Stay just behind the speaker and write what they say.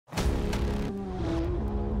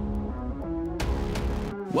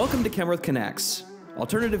Welcome to Kenworth Connects.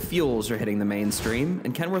 Alternative fuels are hitting the mainstream,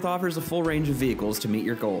 and Kenworth offers a full range of vehicles to meet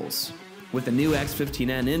your goals. With the new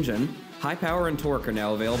X15N engine, high power and torque are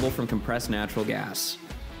now available from compressed natural gas.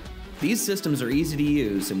 These systems are easy to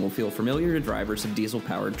use and will feel familiar to drivers of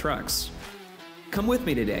diesel-powered trucks. Come with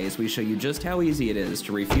me today as we show you just how easy it is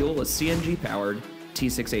to refuel a CNG-powered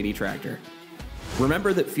T680 tractor.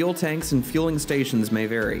 Remember that fuel tanks and fueling stations may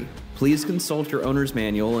vary. Please consult your owner's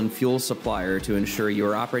manual and fuel supplier to ensure you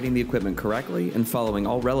are operating the equipment correctly and following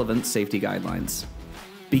all relevant safety guidelines.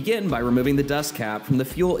 Begin by removing the dust cap from the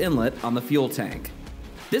fuel inlet on the fuel tank.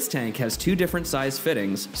 This tank has two different size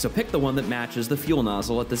fittings, so pick the one that matches the fuel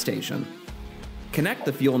nozzle at the station. Connect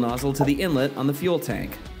the fuel nozzle to the inlet on the fuel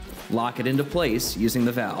tank. Lock it into place using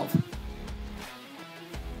the valve.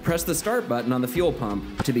 Press the start button on the fuel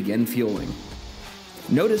pump to begin fueling.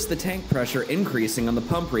 Notice the tank pressure increasing on the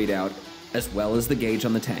pump readout, as well as the gauge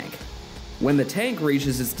on the tank. When the tank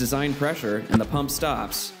reaches its design pressure and the pump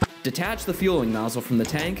stops, detach the fueling nozzle from the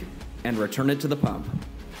tank and return it to the pump.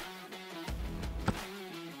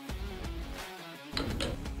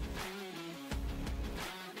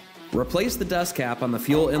 Replace the dust cap on the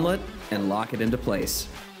fuel inlet and lock it into place.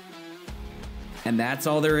 And that's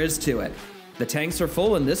all there is to it. The tanks are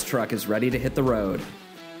full and this truck is ready to hit the road.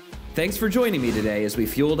 Thanks for joining me today as we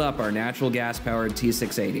fueled up our natural gas-powered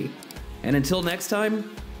T680. And until next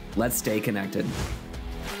time, let's stay connected.